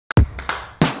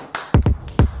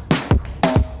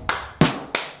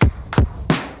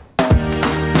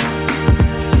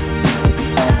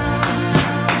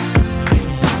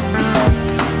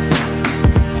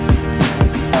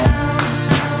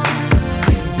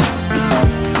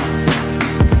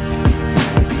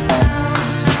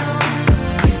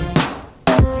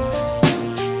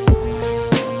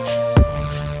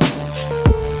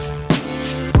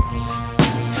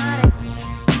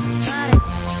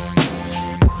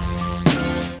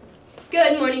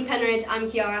Good morning, Pennridge. I'm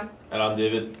Kiara. And I'm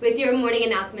David. With your morning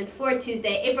announcements for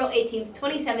Tuesday, April 18th,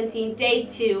 2017, Day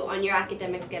 2 on your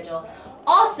academic schedule.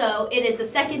 Also, it is the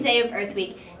second day of Earth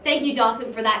Week. Thank you,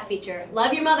 Dawson, for that feature.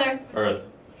 Love your mother. Earth.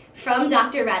 From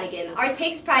Dr. Radigan, our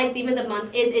Takes Pride theme of the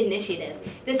month is initiative.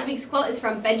 This week's quote is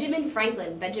from Benjamin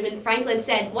Franklin. Benjamin Franklin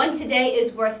said, "One today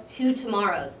is worth 2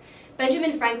 tomorrows."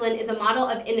 Benjamin Franklin is a model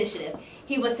of initiative.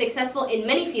 He was successful in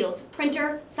many fields: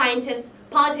 printer, scientist,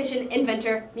 politician,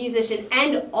 inventor, musician,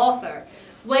 and author.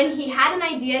 When he had an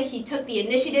idea, he took the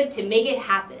initiative to make it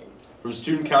happen. From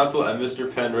Student Council and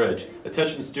Mr. Pennridge.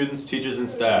 Attention students, teachers, and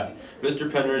staff. Mr.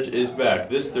 Pennridge is back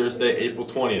this Thursday, April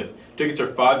 20th. Tickets are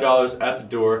 $5 at the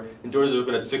door, and doors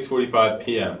open at 6:45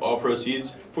 p.m. All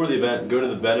proceeds for the event go to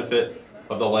the benefit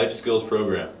of the Life Skills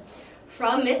Program.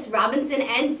 From Miss Robinson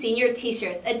and Senior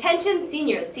T-shirts. Attention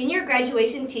seniors, senior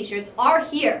graduation T-shirts are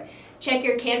here. Check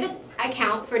your Canvas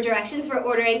account for directions for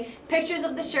ordering, pictures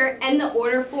of the shirt, and the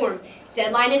order form.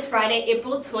 Deadline is Friday,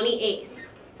 April 28th.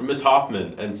 From Ms.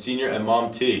 Hoffman and Senior and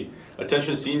Mom Tea.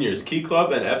 Attention seniors, Key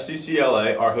Club and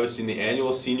FCCLA are hosting the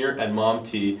annual Senior and Mom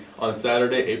Tea on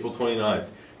Saturday, April 29th.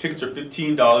 Tickets are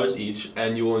 $15 each,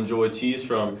 and you will enjoy teas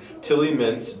from Tilly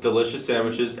Mints, delicious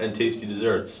sandwiches, and tasty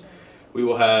desserts. We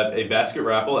will have a basket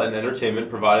raffle and entertainment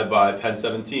provided by Pen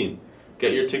 17.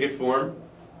 Get your ticket form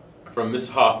from Ms.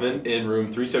 Hoffman in room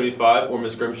 375 or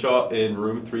Ms. Grimshaw in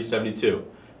room 372.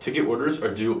 Ticket orders are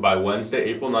due by Wednesday,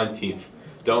 April 19th.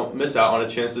 Don't miss out on a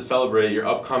chance to celebrate your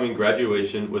upcoming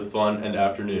graduation with fun and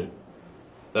afternoon.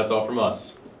 That's all from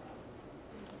us.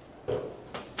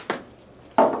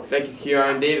 Thank you, Kiara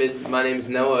and David. My name is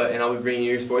Noah, and I'll be bringing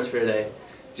you your sports for today.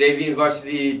 JV and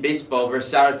varsity baseball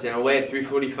versus Souderton away at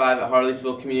 3:45 at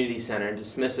Harleysville Community Center.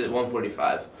 Dismiss at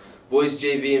 1:45. Boys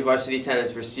JV and varsity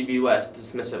tennis versus CB West.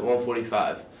 Dismiss at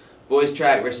 1:45. Boys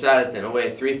track versus Souderton away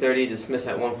at 3:30. Dismiss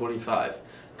at 1:45.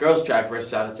 Girls track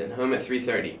versus Souderton home at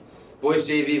 3:30. Boys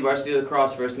JV varsity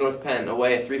lacrosse versus North Penn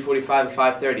away at 3:45 and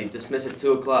 5:30. Dismiss at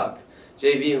 2 o'clock.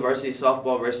 JV and varsity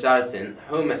softball versus Souderton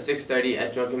home at 6:30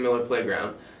 at Drunken Miller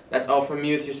Playground. That's all from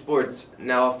me with your sports.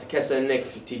 Now off to Kessa and Nick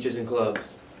for teachers and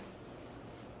clubs.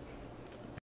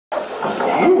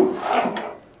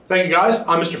 Thank you guys.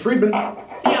 I'm Mr. Friedman.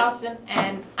 C. Austin,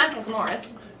 and I'm Kessa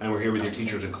Morris. And we're here with your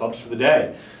teachers and clubs for the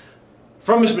day.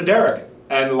 From Ms. Maderick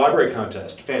and the library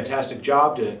contest, fantastic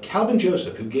job to Calvin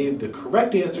Joseph, who gave the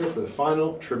correct answer for the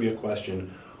final trivia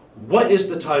question. What is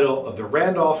the title of the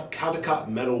Randolph Caldecott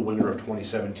Medal winner of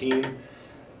 2017?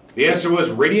 The answer was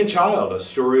Radiant Child, a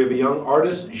story of a young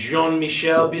artist,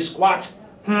 Jean-Michel Bisquat.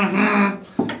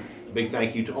 Big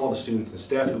thank you to all the students and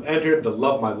staff who entered the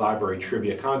Love My Library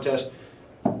Trivia Contest.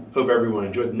 Hope everyone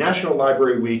enjoyed National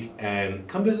Library Week, and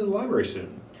come visit the library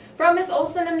soon. From Miss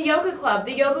Olson and the Yoga Club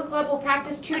will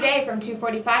practice today from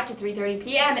 2:45 to 3:30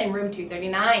 p.m. in room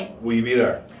 239. Will you be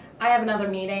there? I have another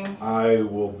meeting. I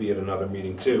will be at another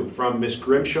meeting too. From Miss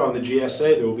Grimshaw and the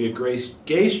GSA, there will be a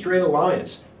Gay Straight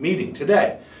Alliance meeting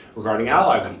today regarding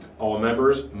Ally Week. All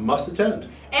members must attend.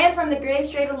 And from the Gay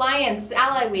Straight Alliance,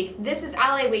 Ally Week. This is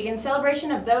Ally Week in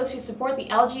celebration of those who support the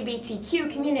LGBTQ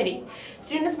community.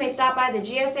 Students may stop by the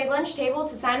GSA lunch table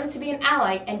to sign up to be an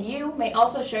ally, and you may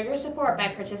also show your support by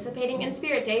participating in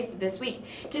Spirit Days this week.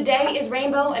 Today is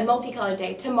Rainbow and Multicolored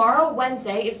Day. Tomorrow,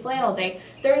 Wednesday, is Flannel Day.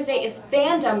 Thursday is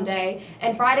Fandom Day,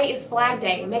 and Friday is Flag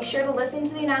Day. Make sure to listen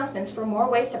to the announcements for more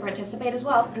ways to participate as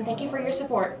well, and thank you for your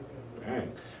support.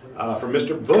 Bang. From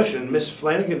Mr. Bush and Miss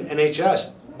Flanagan,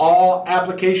 NHS. All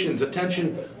applications,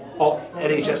 attention, all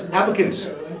NHS applicants.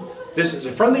 This is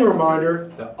a friendly reminder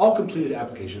that all completed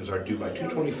applications are due by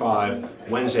 2:25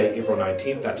 Wednesday, April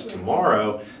 19th. That's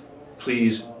tomorrow.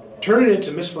 Please turn it in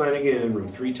to Miss Flanagan in room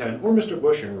 310 or Mr.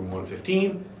 Bush in room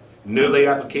 115. No late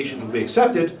applications will be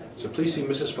accepted, so please see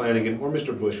Mrs. Flanagan or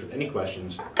Mr. Bush with any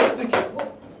questions. Thank you.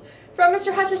 From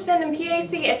Mr. Hutchison and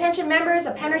PAC, attention members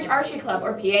of Pennridge Archery Club,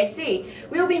 or PAC.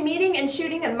 We will be meeting and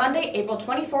shooting on Monday, April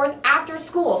 24th after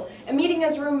school. A meeting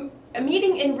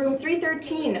in room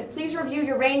 313. Please review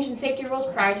your range and safety rules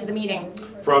prior to the meeting.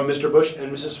 From Mr. Bush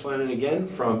and Mrs. Flanagan again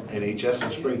from NHS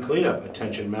and Spring Cleanup.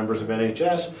 Attention members of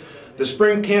NHS. The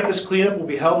Spring Campus Cleanup will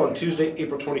be held on Tuesday,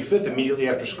 April 25th, immediately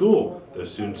after school. Those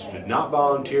students who did not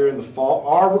volunteer in the fall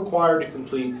are required to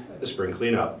complete the Spring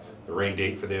Cleanup. The rain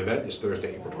date for the event is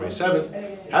Thursday, April 27th.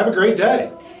 Have a great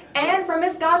day. And from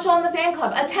Miss Gottschall and the fan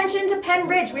club, attention to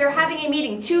Pennridge. We are having a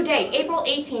meeting today, April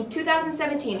 18th,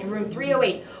 2017, in room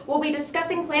 308. We'll be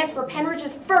discussing plans for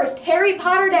Pennridge's first Harry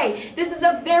Potter Day. This is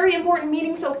a very important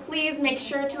meeting, so please make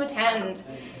sure to attend.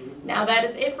 Now that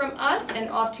is it from us, and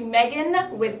off to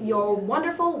Megan with your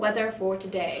wonderful weather for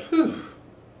today.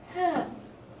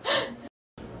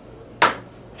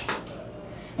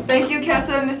 Thank you,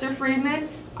 Kessa and Mr. Friedman.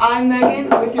 I'm Megan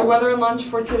with your weather and lunch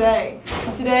for today.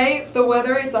 Today, the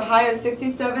weather is a high of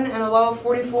 67 and a low of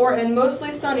 44 and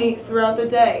mostly sunny throughout the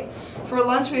day. For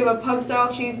lunch, we have a pub-style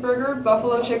cheeseburger,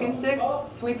 buffalo chicken sticks,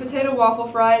 sweet potato waffle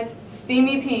fries,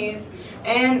 steamy peas,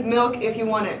 and milk if you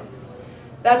want it.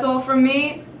 That's all from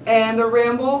me and the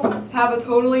Ramble. Have a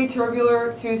totally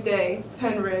tubular Tuesday,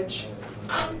 Pennridge.